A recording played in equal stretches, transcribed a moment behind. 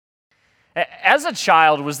As a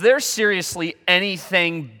child, was there seriously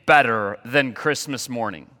anything better than Christmas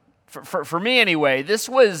morning? For me, anyway, this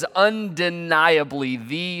was undeniably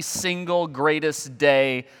the single greatest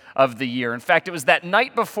day of the year. In fact, it was that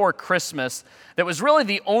night before Christmas that was really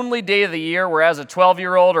the only day of the year where, as a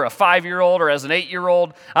 12-year-old or a 5-year-old or as an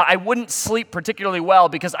 8-year-old, I wouldn't sleep particularly well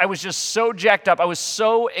because I was just so jacked up. I was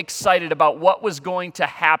so excited about what was going to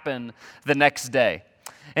happen the next day.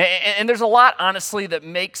 And there's a lot, honestly, that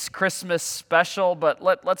makes Christmas special, but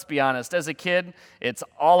let's be honest. As a kid, it's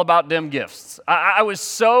all about them gifts. I was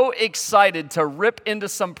so excited to rip into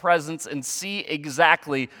some presents and see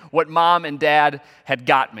exactly what Mom and Dad had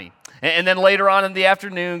got me. And then later on in the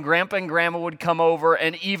afternoon, Grandpa and Grandma would come over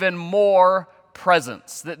and even more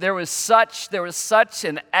presents. There was such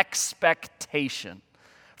an expectation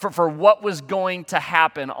for what was going to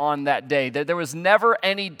happen on that day. There was never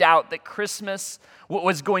any doubt that Christmas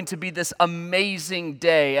was going to be this amazing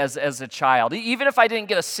day as a child. Even if I didn't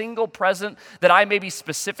get a single present that I maybe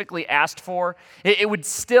specifically asked for, it would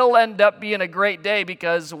still end up being a great day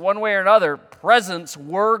because one way or another, presents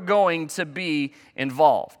were going to be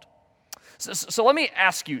involved. So let me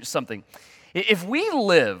ask you something. If we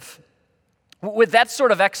live with that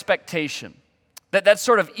sort of expectation, that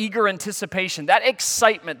sort of eager anticipation, that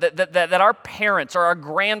excitement that our parents or our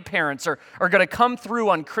grandparents are going to come through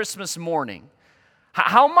on Christmas morning,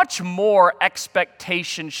 how much more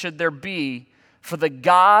expectation should there be for the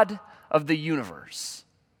God of the universe?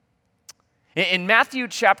 In Matthew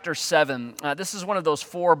chapter 7, this is one of those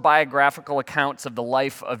 4 biographical accounts of the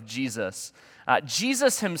life of Jesus.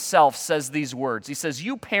 Jesus himself says these words. He says,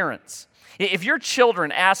 "You parents, if your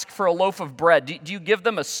children ask for a loaf of bread, do you give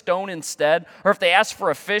them a stone instead? Or if they ask for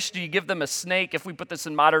a fish, do you give them a snake?" If we put this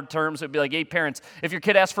in modern terms, it would be like, hey, parents, if your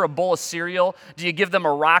kid asks for a bowl of cereal, do you give them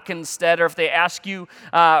a rock instead? Or if they ask you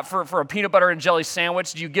for a peanut butter and jelly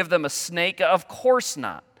sandwich, do you give them a snake? Of course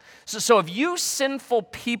not. So if you sinful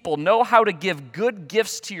people know how to give good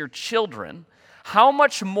gifts to your children, how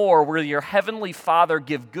much more will your heavenly Father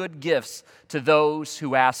give good gifts to those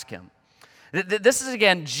who ask him? This is,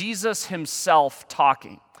 again, Jesus himself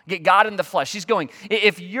talking. God in the flesh. He's going,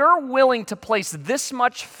 if you're willing to place this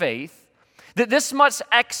much faith, this much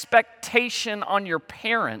expectation on your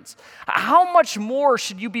parents, how much more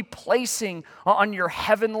should you be placing on your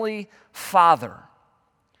heavenly Father?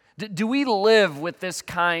 Do we live with this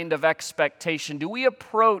kind of expectation? Do we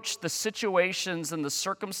approach the situations and the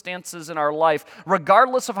circumstances in our life,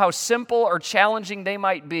 regardless of how simple or challenging they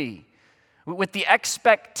might be, with the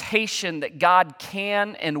expectation that God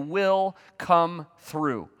can and will come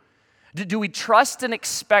through? Do we trust and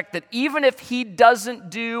expect that even if he doesn't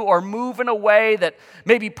do or move in a way that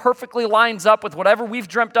maybe perfectly lines up with whatever we've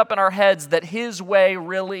dreamt up in our heads, that his way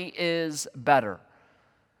really is better?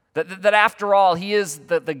 That after all, he is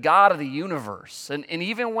the God of the universe. And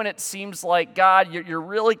even when it seems like, God, you're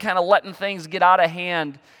really kind of letting things get out of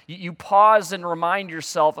hand, you pause and remind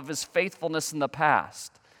yourself of his faithfulness in the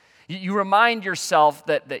past. You remind yourself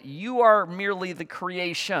that you are merely the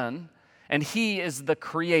creation and he is the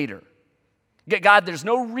creator. God, there's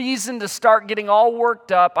no reason to start getting all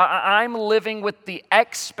worked up. I'm living with the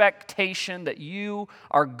expectation that you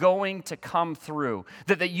are going to come through,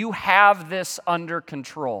 that you have this under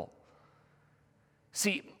control.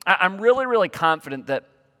 See, I'm really, really confident that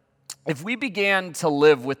if we began to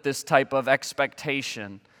live with this type of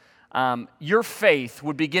expectation, your faith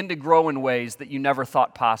would begin to grow in ways that you never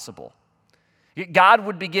thought possible. God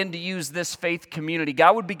would begin to use this faith community.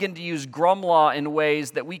 God would begin to use Grumlaw in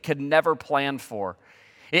ways that we could never plan for.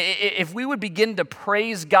 If we would begin to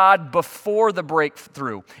praise God before the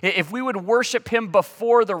breakthrough, if we would worship him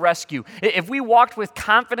before the rescue, if we walked with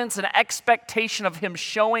confidence and expectation of him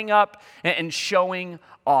showing up and showing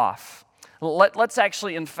off, let's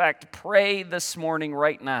actually, in fact, pray this morning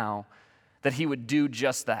right now that he would do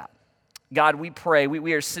just that. God, we pray,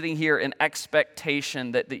 we are sitting here in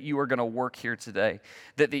expectation that you are going to work here today,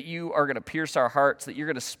 that you are going to pierce our hearts, that you're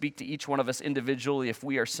going to speak to each one of us individually if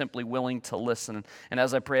we are simply willing to listen. And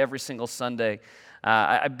as I pray every single Sunday,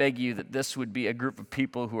 I beg you that this would be a group of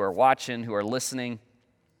people who are watching, who are listening,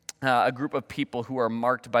 a group of people who are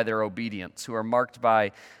marked by their obedience, who are marked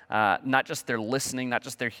by not just their listening, not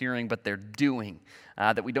just their hearing, but their doing.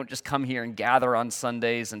 That we don't just come here and gather on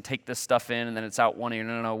Sundays and take this stuff in and then it's out one ear.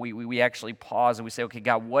 No. We actually pause and we say, okay,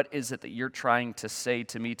 God, what is it that you're trying to say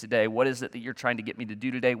to me today? What is it that you're trying to get me to do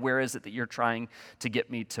today? Where is it that you're trying to get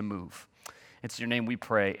me to move? It's in your name we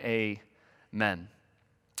pray. Amen.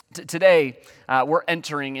 Today, we're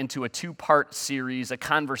entering into a two-part series, a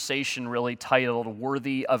conversation really titled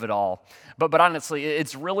Worthy of It All. But honestly,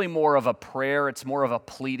 it's really more of a prayer, it's more of a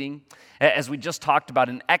pleading, as we just talked about,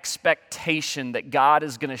 an expectation that God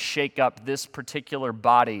is going to shake up this particular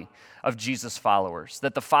body of Jesus followers,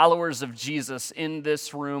 that the followers of Jesus in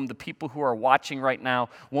this room, the people who are watching right now,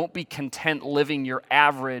 won't be content living your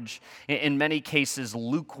average, in many cases,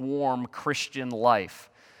 lukewarm Christian life.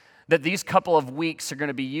 That these couple of weeks are going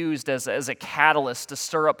to be used as a catalyst to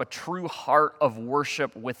stir up a true heart of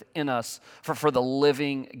worship within us for the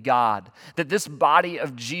living God. That this body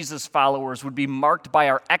of Jesus followers would be marked by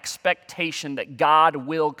our expectation that God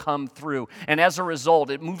will come through. And as a result,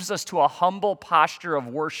 it moves us to a humble posture of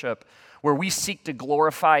worship where we seek to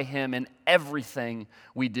glorify Him in everything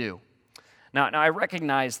we do. Now I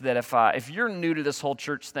recognize that if you're new to this whole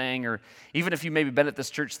church thing, or even if you maybe been at this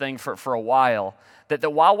church thing for a while,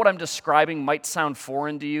 that while what I'm describing might sound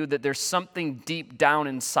foreign to you, that there's something deep down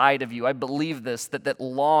inside of you, I believe this, that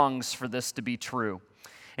longs for this to be true.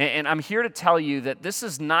 And I'm here to tell you that this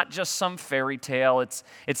is not just some fairy tale.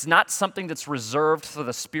 It's not something that's reserved for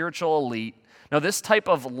the spiritual elite. No, this type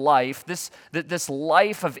of life, this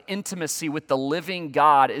life of intimacy with the living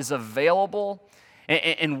God is available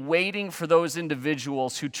and waiting for those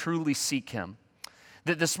individuals who truly seek Him.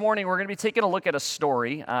 This morning, we're going to be taking a look at a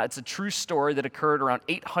story. It's a true story that occurred around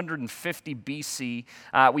 850 BC.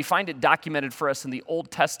 We find it documented for us in the Old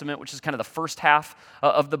Testament, which is kind of the first half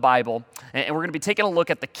of the Bible. And we're going to be taking a look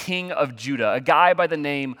at the king of Judah, a guy by the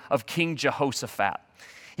name of King Jehoshaphat.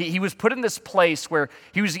 He was put in this place where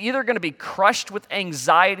he was either going to be crushed with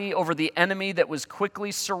anxiety over the enemy that was quickly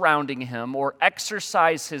surrounding him, or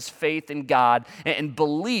exercise his faith in God and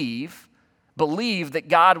believe that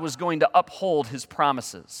God was going to uphold His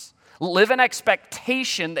promises. Live in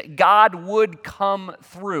expectation that God would come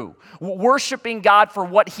through. Worshiping God for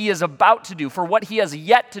what He is about to do, for what He has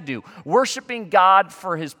yet to do. Worshiping God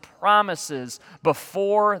for His promises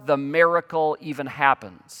before the miracle even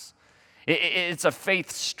happens. It's a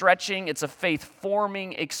faith-stretching, it's a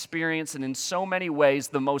faith-forming experience, and in so many ways,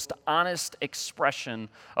 the most honest expression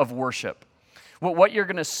of worship. What you're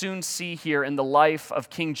going to soon see here in the life of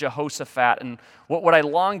King Jehoshaphat, and what I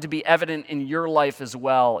long to be evident in your life as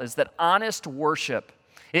well, is that honest worship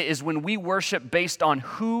is when we worship based on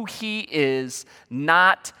who He is,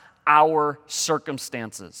 not our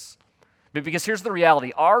circumstances. Because here's the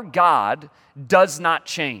reality, our God does not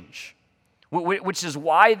change. Which is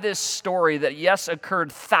why this story that, yes,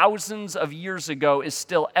 occurred thousands of years ago is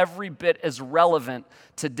still every bit as relevant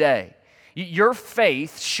today. Your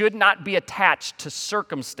faith should not be attached to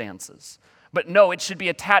circumstances, but no, it should be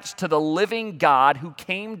attached to the living God who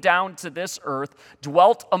came down to this earth,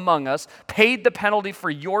 dwelt among us, paid the penalty for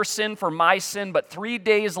your sin, for my sin, but 3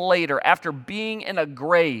 days later, after being in a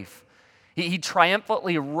grave, he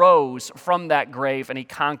triumphantly rose from that grave and He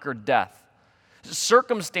conquered death.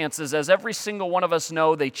 Circumstances, as every single one of us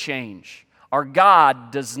know, they change. Our God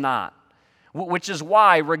does not. Which is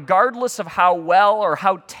why, regardless of how well or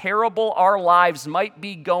how terrible our lives might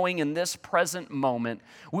be going in this present moment,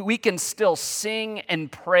 we can still sing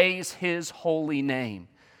and praise His holy name.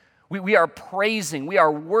 We are praising, we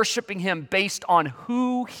are worshiping Him based on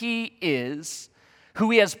who He is, who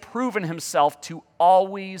He has proven Himself to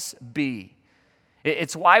always be.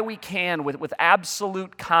 It's why we can, with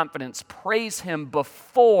absolute confidence, praise Him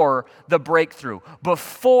before the breakthrough,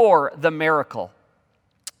 before the miracle.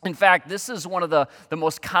 In fact, this is one of the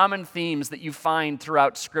most common themes that you find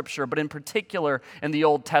throughout Scripture, but in particular in the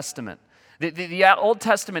Old Testament. The Old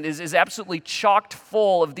Testament is absolutely chocked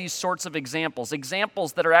full of these sorts of examples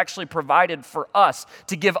that are actually provided for us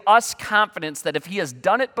to give us confidence that if He has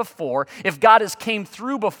done it before, if God has came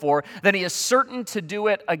through before, then He is certain to do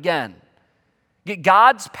it again.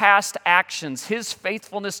 God's past actions, His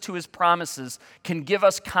faithfulness to His promises can give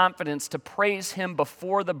us confidence to praise Him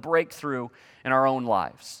before the breakthrough in our own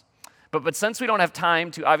lives. But since we don't have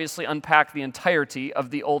time to obviously unpack the entirety of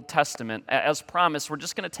the Old Testament, as promised, we're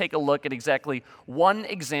just going to take a look at exactly one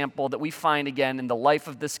example that we find again in the life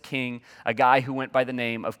of this king, a guy who went by the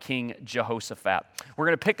name of King Jehoshaphat. We're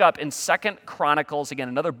going to pick up in 2 Chronicles, again,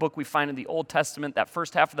 another book we find in the Old Testament, that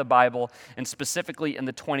first half of the Bible, and specifically in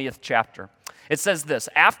the 20th chapter. It says this: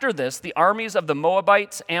 "After this, the armies of the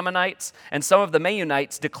Moabites, Ammonites, and some of the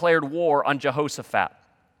Meunites declared war on Jehoshaphat.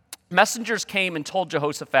 Messengers came and told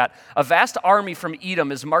Jehoshaphat, 'A vast army from Edom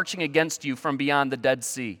is marching against you from beyond the Dead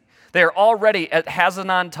Sea. They are already at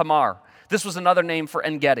Hazanon Tamar.' This was another name for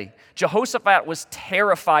En-Gedi. Jehoshaphat was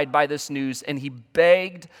terrified by this news, and he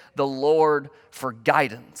begged the Lord for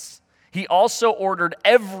guidance. He also ordered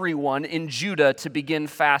everyone in Judah to begin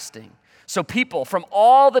fasting. So people from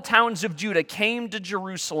all the towns of Judah came to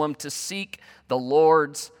Jerusalem to seek the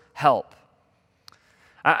Lord's help.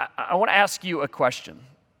 I want to ask you a question.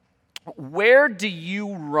 Where do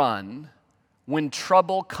you run when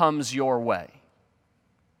trouble comes your way?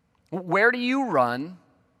 Where do you run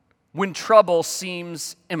when trouble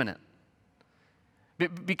seems imminent?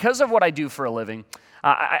 Because of what I do for a living,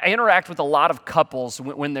 I interact with a lot of couples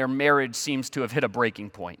when their marriage seems to have hit a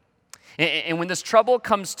breaking point. And when this trouble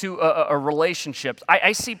comes to a relationship,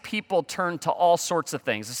 I see people turn to all sorts of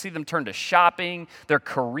things. I see them turn to shopping, their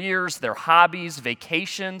careers, their hobbies,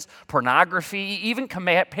 vacations, pornography, even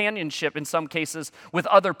companionship in some cases with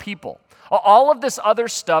other people. All of this other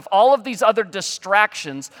stuff, all of these other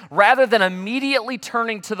distractions, rather than immediately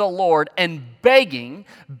turning to the Lord and begging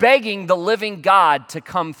the living God to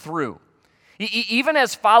come through. Even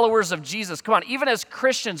as followers of Jesus, come on, even as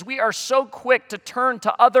Christians, we are so quick to turn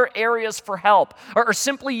to other areas for help or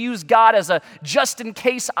simply use God as a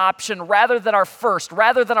just-in-case option rather than our first,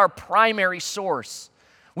 rather than our primary source.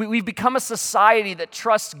 We've become a society that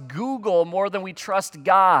trusts Google more than we trust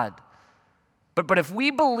God. But if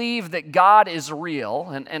we believe that God is real,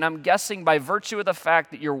 and I'm guessing by virtue of the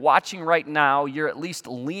fact that you're watching right now, you're at least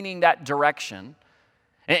leaning that direction,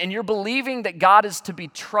 and you're believing that God is to be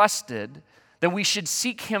trusted, then we should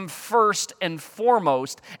seek him first and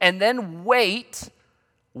foremost, and then wait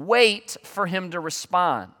for him to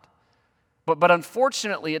respond. But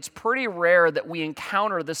unfortunately, it's pretty rare that we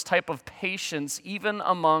encounter this type of patience even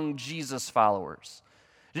among Jesus followers.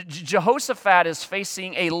 Jehoshaphat is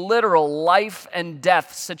facing a literal life and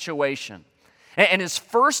death situation. And his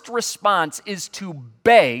first response is to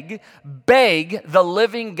beg the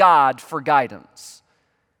living God for guidance.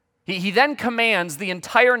 He then commands the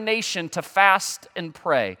entire nation to fast and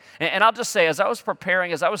pray. And I'll just say, as I was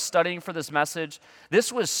preparing, as I was studying for this message, this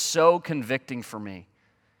was so convicting for me.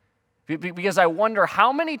 Because I wonder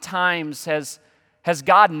how many times has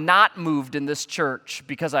God not moved in this church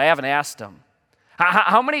because I haven't asked him?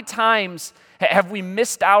 How many times have we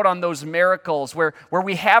missed out on those miracles where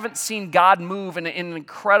we haven't seen God move in an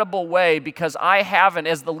incredible way because I haven't,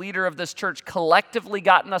 as the leader of this church, collectively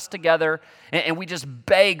gotten us together and we just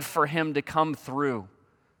beg for him to come through?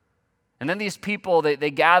 And then these people,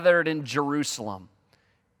 they gathered in Jerusalem.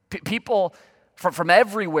 People from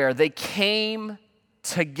everywhere, they came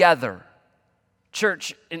together.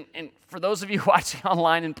 Church, and for those of you watching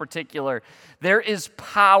online in particular, there is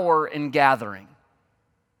power in gathering.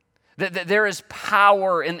 There is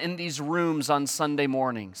power in these rooms on Sunday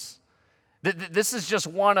mornings. This is just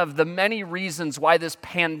one of the many reasons why this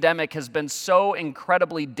pandemic has been so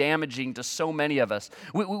incredibly damaging to so many of us.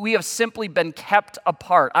 We have simply been kept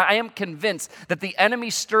apart. I am convinced that the enemy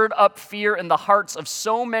stirred up fear in the hearts of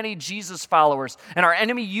so many Jesus followers, and our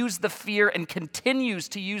enemy used the fear and continues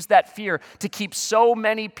to use that fear to keep so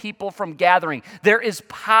many people from gathering. There is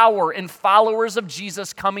power in followers of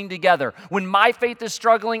Jesus coming together. When my faith is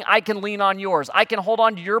struggling, I can lean on yours. I can hold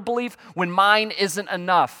on to your belief when mine isn't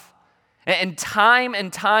enough. And time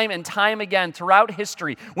again throughout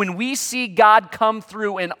history, when we see God come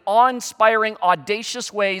through in awe-inspiring,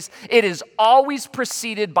 audacious ways, it is always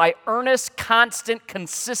preceded by earnest, constant,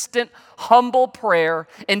 consistent, humble prayer,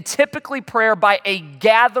 and typically prayer by a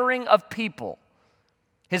gathering of people.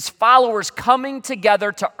 His followers coming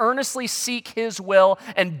together to earnestly seek his will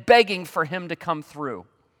and begging for him to come through.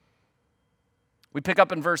 We pick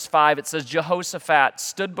up in verse 5, it says, Jehoshaphat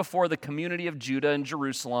stood before the community of Judah and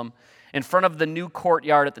Jerusalem in front of the new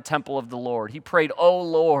courtyard at the temple of the Lord. He prayed, O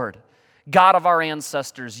Lord, God of our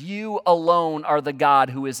ancestors, you alone are the God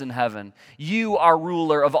who is in heaven. You are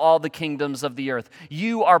ruler of all the kingdoms of the earth.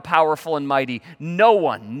 You are powerful and mighty. No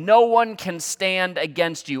one can stand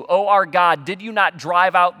against you. O our God, did you not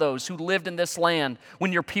drive out those who lived in this land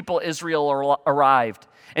when your people Israel arrived?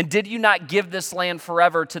 And did you not give this land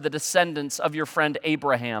forever to the descendants of your friend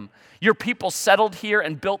Abraham? Your people settled here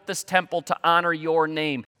and built this temple to honor your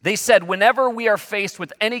name. They said, whenever we are faced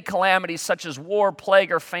with any calamity such as war,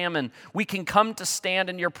 plague, or famine, we can come to stand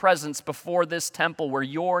in your presence before this temple where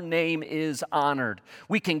your name is honored.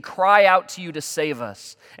 We can cry out to you to save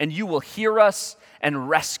us, and you will hear us and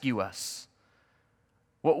rescue us.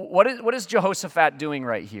 What is Jehoshaphat doing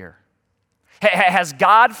right here? Has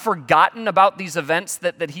God forgotten about these events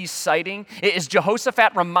that he's citing? Is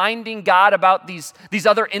Jehoshaphat reminding God about these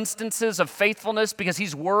other instances of faithfulness because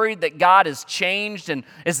he's worried that God has changed and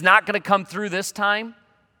is not going to come through this time?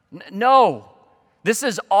 No. This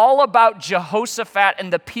is all about Jehoshaphat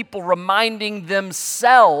and the people reminding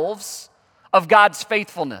themselves of God's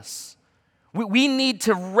faithfulness. We need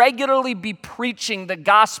to regularly be preaching the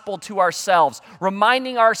gospel to ourselves,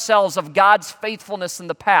 reminding ourselves of God's faithfulness in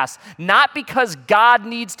the past, not because God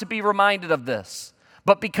needs to be reminded of this,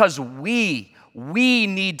 but because we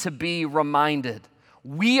need to be reminded.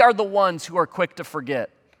 We are the ones who are quick to forget.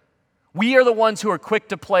 We are the ones who are quick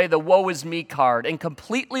to play the woe is me card and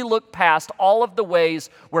completely look past all of the ways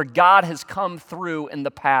where God has come through in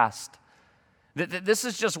the past. This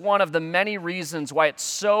is just one of the many reasons why it's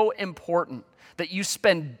so important that you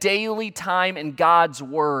spend daily time in God's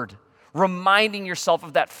Word, reminding yourself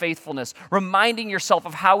of that faithfulness, reminding yourself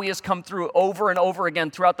of how He has come through over and over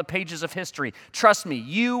again throughout the pages of history. Trust me,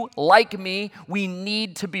 you, like me, we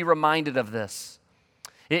need to be reminded of this.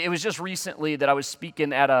 It was just recently that I was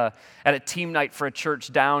speaking at a team night for a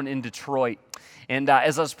church down in Detroit. And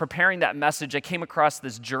as I was preparing that message, I came across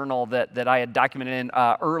this journal that I had documented in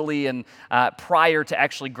early and prior to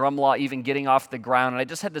actually Grumlaw even getting off the ground. And I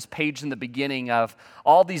just had this page in the beginning of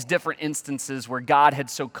all these different instances where God had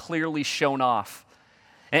so clearly shown off.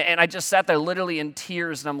 And I just sat there literally in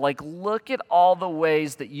tears, and I'm like, look at all the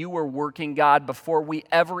ways that you were working, God, before we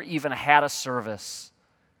ever even had a service.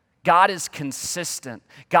 God is consistent.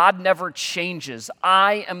 God never changes.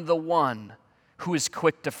 I am the one who is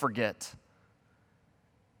quick to forget.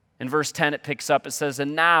 In verse 10, it picks up, it says,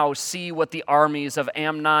 "And now see what the armies of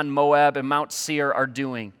Ammon, Moab, and Mount Seir are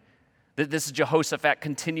doing." This is Jehoshaphat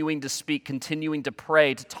continuing to speak, continuing to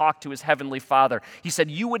pray, to talk to his heavenly Father. He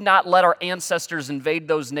said, "You would not let our ancestors invade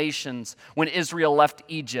those nations when Israel left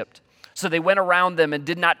Egypt. So they went around them and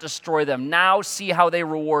did not destroy them. Now see how they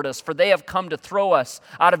reward us, for they have come to throw us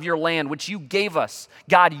out of your land, which you gave us.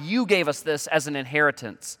 God, you gave us this as an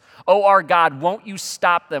inheritance. Oh, our God, won't you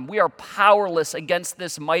stop them? We are powerless against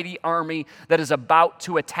this mighty army that is about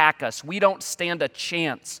to attack us. We don't stand a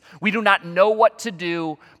chance. We do not know what to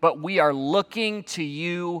do, but we are looking to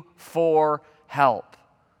you for help."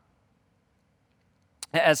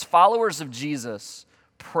 As followers of Jesus,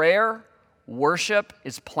 prayer, worship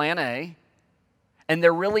is plan A, and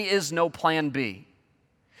there really is no plan B.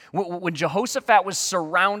 When Jehoshaphat was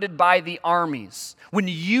surrounded by the armies, when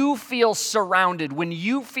you feel surrounded, when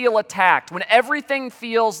you feel attacked, when everything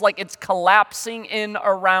feels like it's collapsing in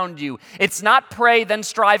around you, it's not pray, then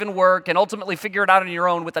strive and work, and ultimately figure it out on your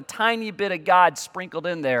own with a tiny bit of God sprinkled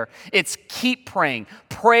in there. It's keep praying.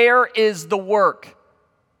 Prayer is the work.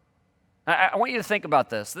 I want you to think about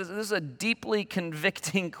this. This is a deeply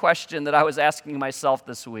convicting question that I was asking myself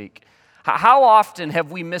this week. How often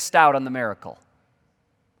have we missed out on the miracle?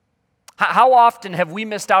 How often have we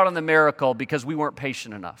missed out on the miracle because we weren't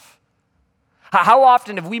patient enough? How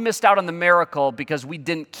often have we missed out on the miracle because we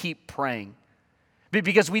didn't keep praying?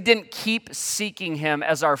 Because we didn't keep seeking Him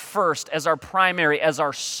as our first, as our primary, as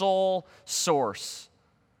our sole source?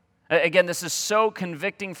 Again, this is so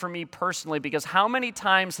convicting for me personally, because how many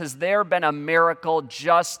times has there been a miracle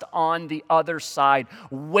just on the other side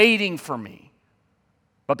waiting for me?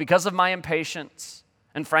 But because of my impatience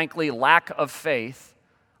and frankly lack of faith,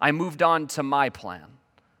 I moved on to my plan.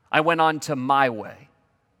 I went on to my way.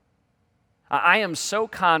 I am so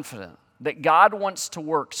confident that God wants to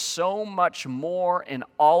work so much more in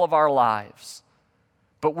all of our lives,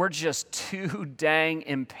 but we're just too dang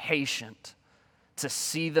impatient to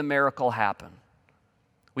see the miracle happen.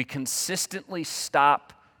 We consistently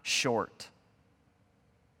stop short.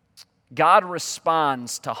 God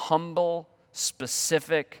responds to humble,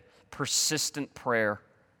 specific, persistent prayer.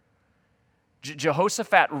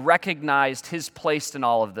 Jehoshaphat recognized his place in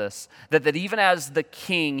all of this, that even as the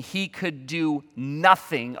king, he could do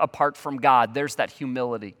nothing apart from God. There's that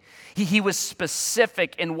humility. He was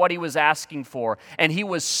specific in what he was asking for, and he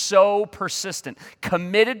was so persistent,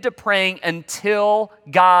 committed to praying until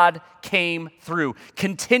God came through,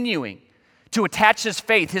 continuing to attach his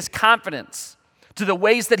faith, his confidence, to the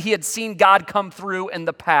ways that he had seen God come through in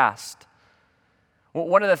the past.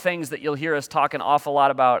 One of the things that you'll hear us talk an awful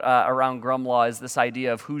lot about around Grumlaw is this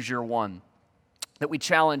idea of who's your one. That we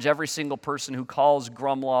challenge every single person who calls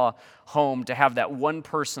Grumlaw home to have that one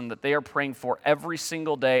person that they are praying for every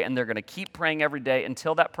single day, and they're going to keep praying every day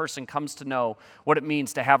until that person comes to know what it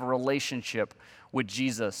means to have a relationship with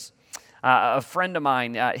Jesus. A friend of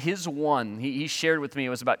mine, his one, he shared with me, it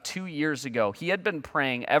was about 2 years ago. He had been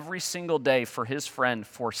praying every single day for his friend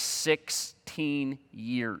for 16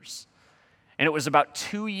 years. And it was about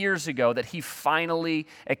 2 years ago that he finally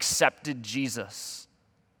accepted Jesus.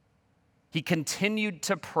 He continued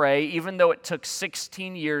to pray, even though it took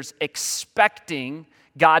 16 years, expecting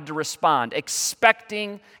God to respond,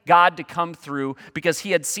 expecting God to come through, because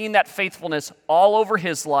he had seen that faithfulness all over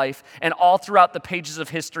his life and all throughout the pages of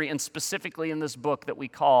history, and specifically in this book that we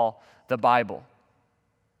call the Bible.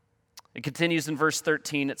 It continues in verse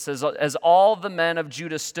 13. It says, as all the men of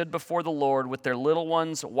Judah stood before the Lord with their little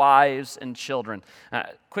ones, wives, and children.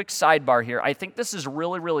 Quick sidebar here. I think this is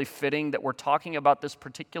really, really fitting that we're talking about this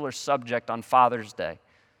particular subject on Father's Day.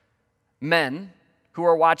 Men who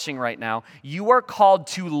are watching right now, you are called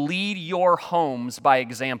to lead your homes by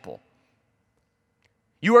example.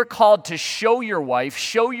 You are called to show your wife,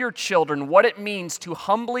 show your children what it means to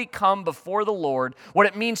humbly come before the Lord, what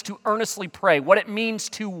it means to earnestly pray, what it means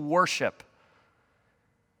to worship.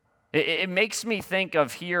 It makes me think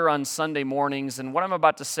of here on Sunday mornings, and what I'm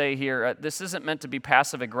about to say here, this isn't meant to be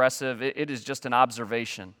passive-aggressive, it is just an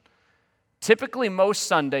observation. Typically, most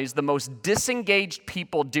Sundays, the most disengaged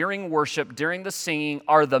people during worship, during the singing,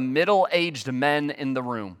 are the middle-aged men in the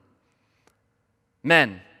room.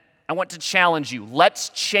 Men, I want to challenge you. Let's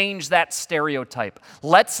change that stereotype.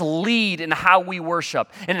 Let's lead in how we worship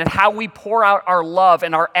and in how we pour out our love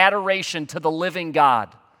and our adoration to the living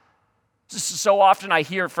God. So often I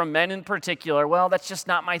hear from men in particular, well, that's just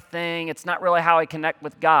not my thing. It's not really how I connect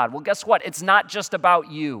with God. Well, guess what? It's not just about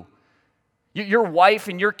you. Your wife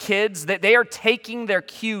and your kids, they are taking their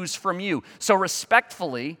cues from you. So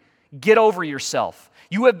respectfully, get over yourself.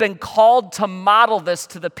 You have been called to model this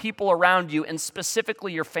to the people around you and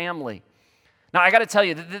specifically your family. Now, I got to tell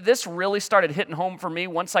you, this really started hitting home for me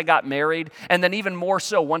once I got married, and then even more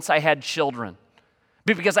so once I had children.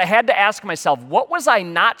 Because I had to ask myself, what was I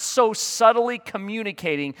not so subtly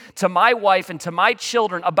communicating to my wife and to my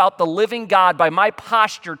children about the living God by my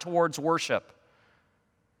posture towards worship?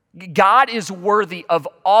 God is worthy of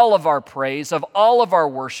all of our praise, of all of our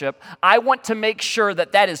worship. I want to make sure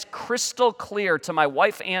that that is crystal clear to my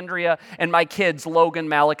wife, Andrea, and my kids, Logan,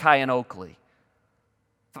 Malachi, and Oakley.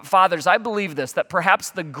 Fathers, I believe this, that perhaps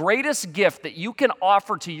the greatest gift that you can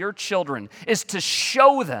offer to your children is to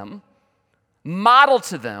show them, model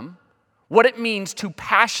to them, what it means to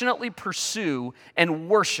passionately pursue and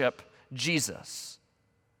worship Jesus.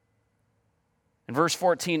 In verse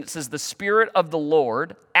 14, it says, the Spirit of the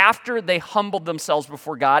Lord, after they humbled themselves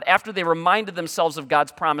before God, after they reminded themselves of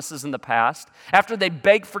God's promises in the past, after they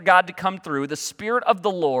begged for God to come through, the Spirit of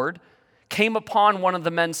the Lord came upon one of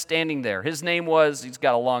the men standing there. His name was, he's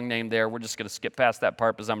got a long name there. We're just going to skip past that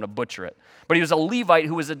part because I'm going to butcher it. But he was a Levite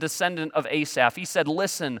who was a descendant of Asaph. He said,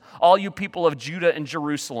 listen, all you people of Judah and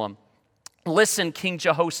Jerusalem. Listen, King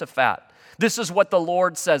Jehoshaphat. This is what the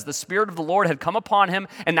Lord says. The Spirit of the Lord had come upon him,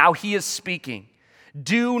 and now he is speaking.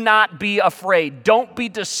 Do not be afraid. Don't be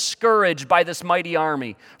discouraged by this mighty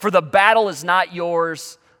army, for the battle is not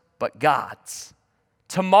yours, but God's.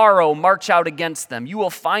 Tomorrow, march out against them. You will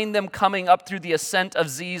find them coming up through the ascent of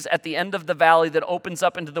Ziz at the end of the valley that opens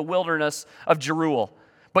up into the wilderness of Jeruel.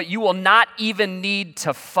 But you will not even need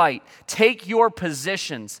to fight. Take your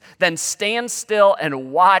positions, then stand still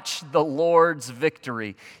and watch the Lord's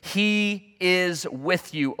victory. He is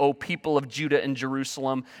with you, O people of Judah and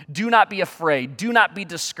Jerusalem. Do not be afraid. Do not be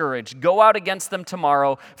discouraged. Go out against them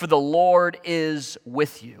tomorrow, for the Lord is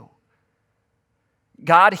with you.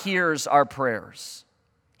 God hears our prayers.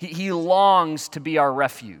 He longs to be our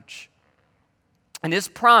refuge. And his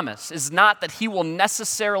promise is not that he will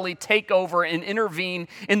necessarily take over and intervene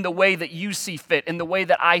in the way that you see fit, in the way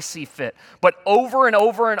that I see fit. But over and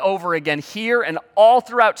over and over again, here and all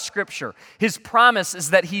throughout Scripture, his promise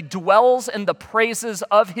is that he dwells in the praises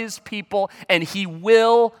of his people and he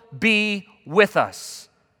will be with us.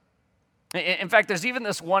 In fact, there's even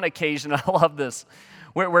this one occasion, I love this,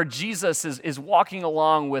 where Jesus is walking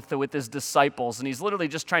along with his disciples, and he's literally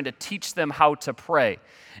just trying to teach them how to pray.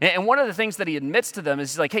 And one of the things that he admits to them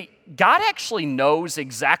is he's like, hey, God actually knows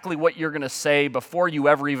exactly what you're going to say before you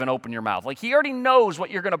ever even open your mouth. Like, he already knows what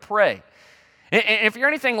you're going to pray. And if you're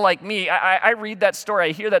anything like me, I read that story,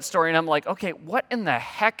 I hear that story, and I'm like, okay, what in the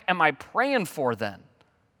heck am I praying for then?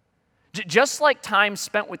 Just like time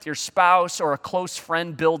spent with your spouse or a close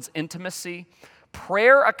friend builds intimacy,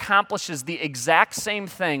 prayer accomplishes the exact same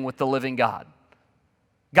thing with the living God.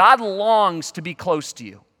 God longs to be close to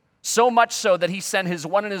you, so much so that he sent his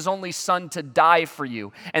one and his only son to die for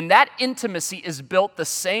you. And that intimacy is built the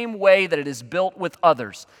same way that it is built with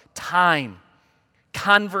others. Time,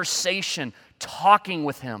 conversation, talking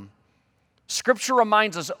with him. Scripture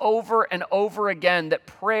reminds us over and over again that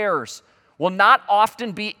prayers will not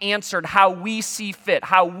often be answered how we see fit,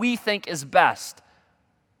 how we think is best.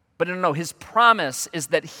 But no, his promise is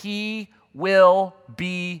that he will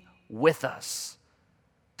be with us.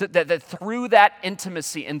 That through that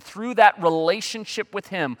intimacy and through that relationship with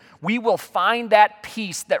him, we will find that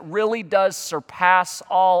peace that really does surpass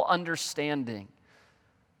all understanding.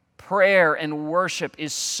 Prayer and worship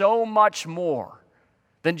is so much more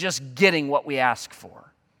than just getting what we ask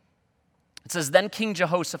for. It says, "Then King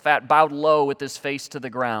Jehoshaphat bowed low with his face to the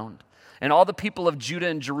ground, and all the people of Judah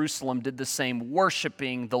and Jerusalem did the same,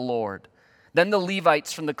 worshiping the Lord. Then the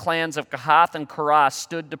Levites from the clans of Kohath and Korah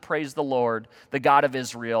stood to praise the Lord, the God of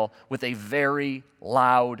Israel, with a very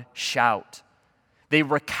loud shout. They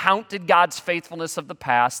recounted God's faithfulness of the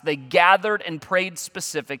past. They gathered and prayed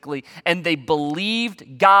specifically, and they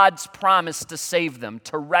believed God's promise to save them,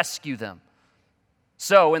 to rescue them.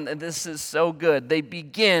 So, and this is so good, they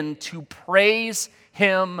begin to praise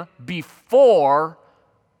him before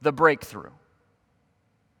the breakthrough.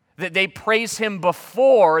 That they praise him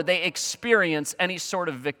before they experience any sort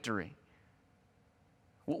of victory.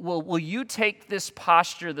 Will you take this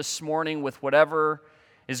posture this morning with whatever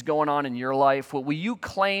is going on in your life? Will you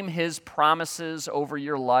claim his promises over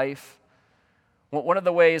your life? One of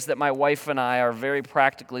the ways that my wife and I are very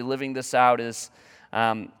practically living this out is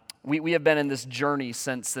we have been in this journey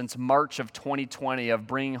since March of 2020 of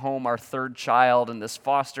bringing home our third child and this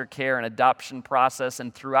foster care and adoption process.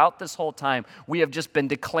 And throughout this whole time, we have just been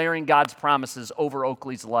declaring God's promises over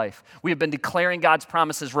Oakley's life. We have been declaring God's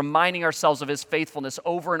promises, reminding ourselves of his faithfulness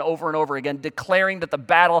over and over and over again, declaring that the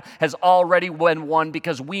battle has already been won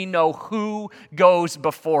because we know who goes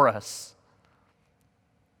before us.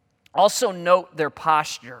 Also note their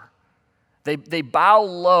posture. They bow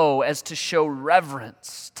low as to show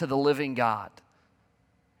reverence to the living God.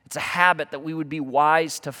 It's a habit that we would be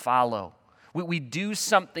wise to follow. We do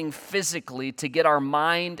something physically to get our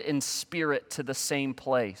mind and spirit to the same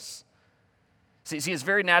place. See, it's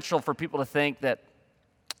very natural for people to think that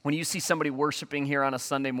when you see somebody worshiping here on a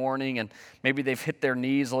Sunday morning and maybe they've hit their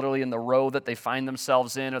knees literally in the row that they find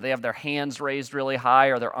themselves in, or they have their hands raised really high,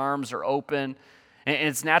 or their arms are open, and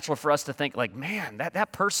it's natural for us to think like, man,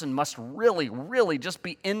 that person must really, really just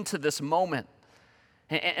be into this moment.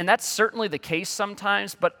 And that's certainly the case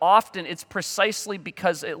sometimes, but often it's precisely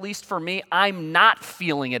because, at least for me, I'm not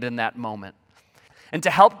feeling it in that moment. And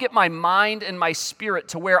to help get my mind and my spirit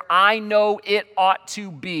to where I know it ought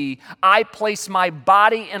to be, I place my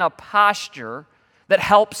body in a posture that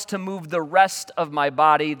helps to move the rest of my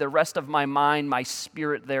body, the rest of my mind, my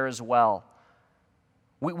spirit there as well.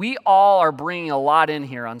 We all are bringing a lot in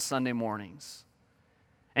here on Sunday mornings.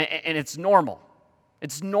 And it's normal.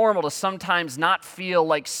 It's normal to sometimes not feel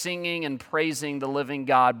like singing and praising the living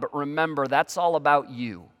God. But remember, that's all about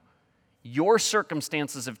you. Your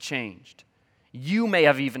circumstances have changed. You may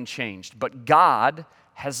have even changed, but God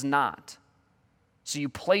has not. So you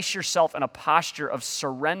place yourself in a posture of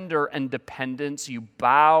surrender and dependence. You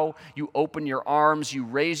bow, you open your arms, you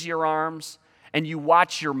raise your arms, and you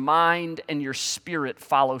watch your mind and your spirit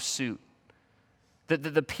follow suit.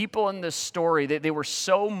 The people in this story, they were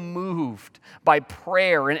so moved by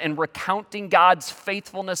prayer and recounting God's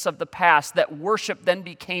faithfulness of the past that worship then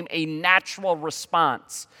became a natural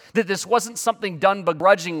response. That this wasn't something done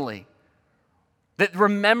begrudgingly. That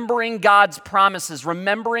remembering God's promises,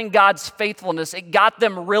 remembering God's faithfulness, it got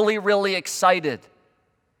them really, really excited.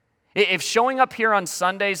 If showing up here on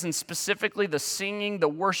Sundays and specifically the singing, the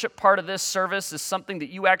worship part of this service is something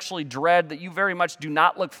that you actually dread, that you very much do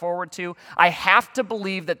not look forward to, I have to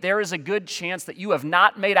believe that there is a good chance that you have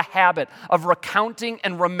not made a habit of recounting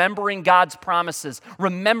and remembering God's promises,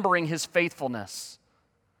 remembering his faithfulness.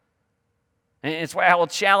 And it's why I will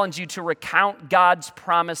challenge you to recount God's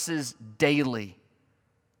promises daily.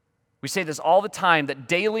 We say this all the time, that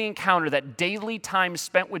daily encounter, that daily time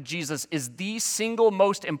spent with Jesus is the single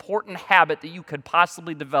most important habit that you could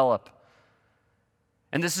possibly develop.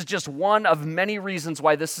 And this is just one of many reasons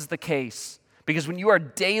why this is the case. Because when you are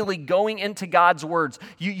daily going into God's words,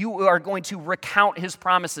 you are going to recount his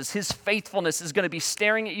promises. His faithfulness is going to be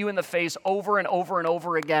staring at you in the face over and over and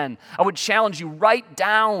over again. I would challenge you,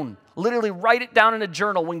 literally write it down in a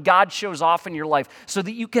journal when God shows off in your life so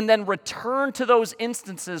that you can then return to those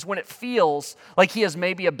instances when it feels like he has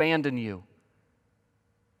maybe abandoned you.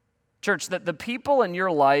 Church, that the people in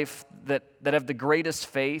your life that have the greatest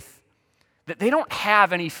faith, that they don't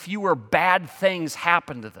have any fewer bad things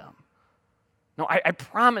happen to them. No, I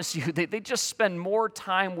promise you, they just spend more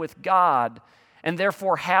time with God and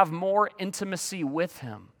therefore have more intimacy with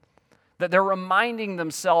him. That they're reminding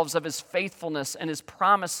themselves of his faithfulness and his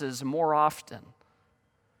promises more often.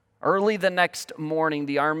 Early the next morning,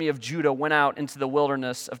 the army of Judah went out into the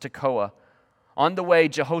wilderness of Tekoa. On the way,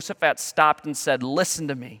 Jehoshaphat stopped and said, "Listen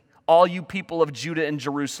to me, all you people of Judah and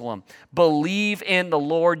Jerusalem. Believe in the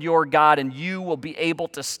Lord your God, and you will be able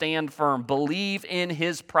to stand firm. Believe in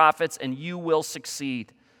his prophets, and you will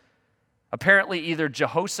succeed." Apparently, either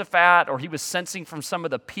Jehoshaphat or he was sensing from some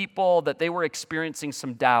of the people that they were experiencing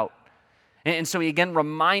some doubt. And so he again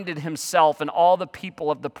reminded himself and all the people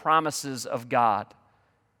of the promises of God.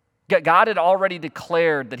 God had already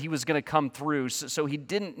declared that he was going to come through, so he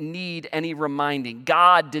didn't need any reminding.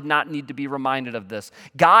 God did not need to be reminded of this.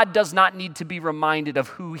 God does not need to be reminded of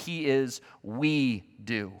who he is. We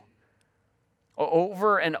do.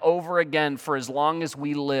 Over and over again, for as long as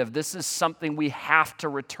we live, this is something we have to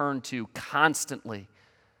return to constantly.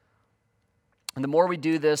 And the more we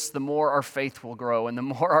do this, the more our faith will grow. And the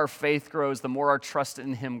more our faith grows, the more our trust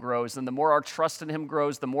in him grows. And the more our trust in him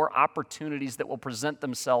grows, the more opportunities that will present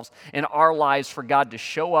themselves in our lives for God to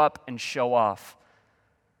show up and show off.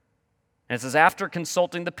 And it says, after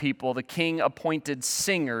consulting the people, the king appointed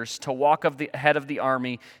singers to walk ahead of the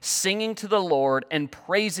army, singing to the Lord and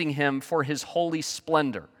praising him for his holy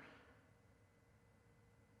splendor.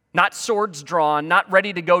 Not swords drawn, not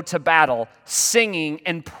ready to go to battle, singing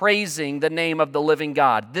and praising the name of the living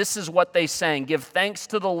God. This is what they sang. Give thanks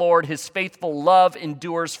to the Lord, his faithful love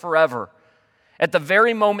endures forever. At the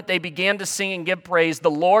very moment they began to sing and give praise,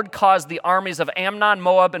 the Lord caused the armies of Ammon,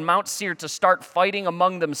 Moab, and Mount Seir to start fighting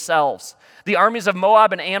among themselves. The armies of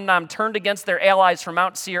Moab and Ammon turned against their allies from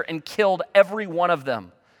Mount Seir and killed every one of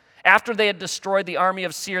them. After they had destroyed the army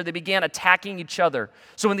of Seir, they began attacking each other.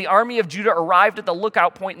 So when the army of Judah arrived at the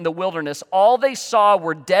lookout point in the wilderness, all they saw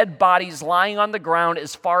were dead bodies lying on the ground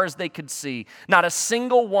as far as they could see. Not a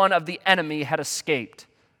single one of the enemy had escaped.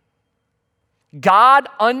 God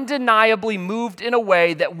undeniably moved in a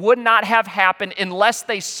way that would not have happened unless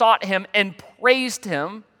they sought him and praised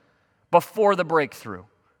him before the breakthrough.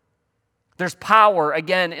 There's power,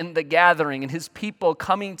 again, in the gathering and his people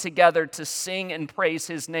coming together to sing and praise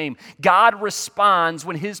his name. God responds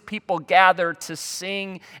when his people gather to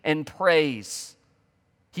sing and praise.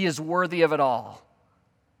 He is worthy of it all.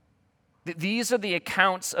 These are the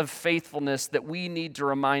accounts of faithfulness that we need to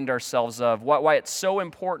remind ourselves of. Why it's so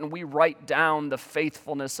important we write down the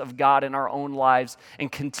faithfulness of God in our own lives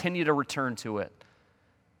and continue to return to it.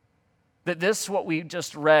 That this, what we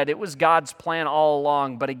just read, it was God's plan all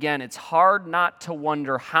along. But again, it's hard not to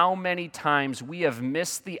wonder how many times we have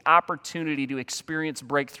missed the opportunity to experience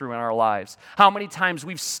breakthrough in our lives. How many times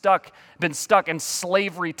we've been stuck in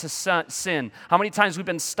slavery to sin. How many times we've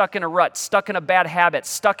been stuck in a rut, stuck in a bad habit,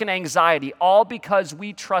 stuck in anxiety, all because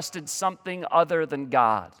we trusted something other than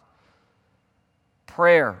God.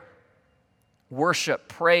 Prayer, worship,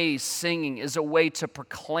 praise, singing is a way to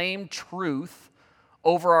proclaim truth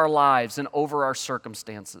over our lives and over our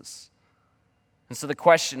circumstances. And so the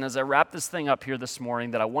question, as I wrap this thing up here this morning,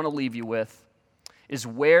 that I want to leave you with is,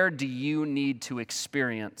 where do you need to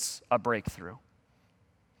experience a breakthrough?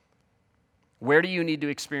 Where do you need to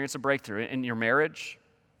experience a breakthrough? In your marriage?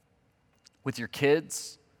 With your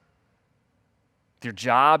kids? With your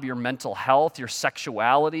job, your mental health, your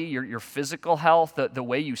sexuality, your physical health, the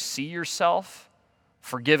way you see yourself?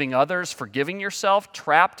 Forgiving others, forgiving yourself,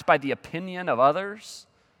 trapped by the opinion of others.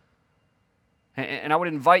 And I would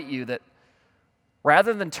invite you that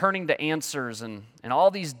rather than turning to answers and all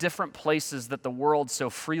these different places that the world so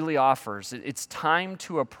freely offers, it's time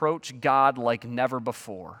to approach God like never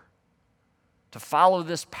before. To follow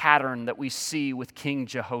this pattern that we see with King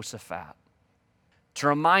Jehoshaphat. To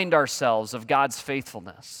remind ourselves of God's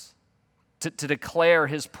faithfulness. To declare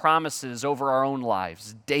his promises over our own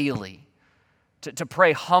lives daily. To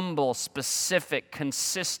pray humble, specific,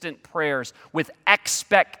 consistent prayers with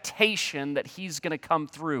expectation that he's going to come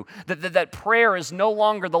through. That prayer is no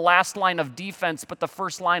longer the last line of defense, but the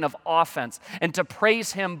first line of offense. And to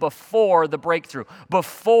praise him before the breakthrough,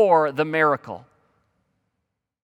 before the miracle.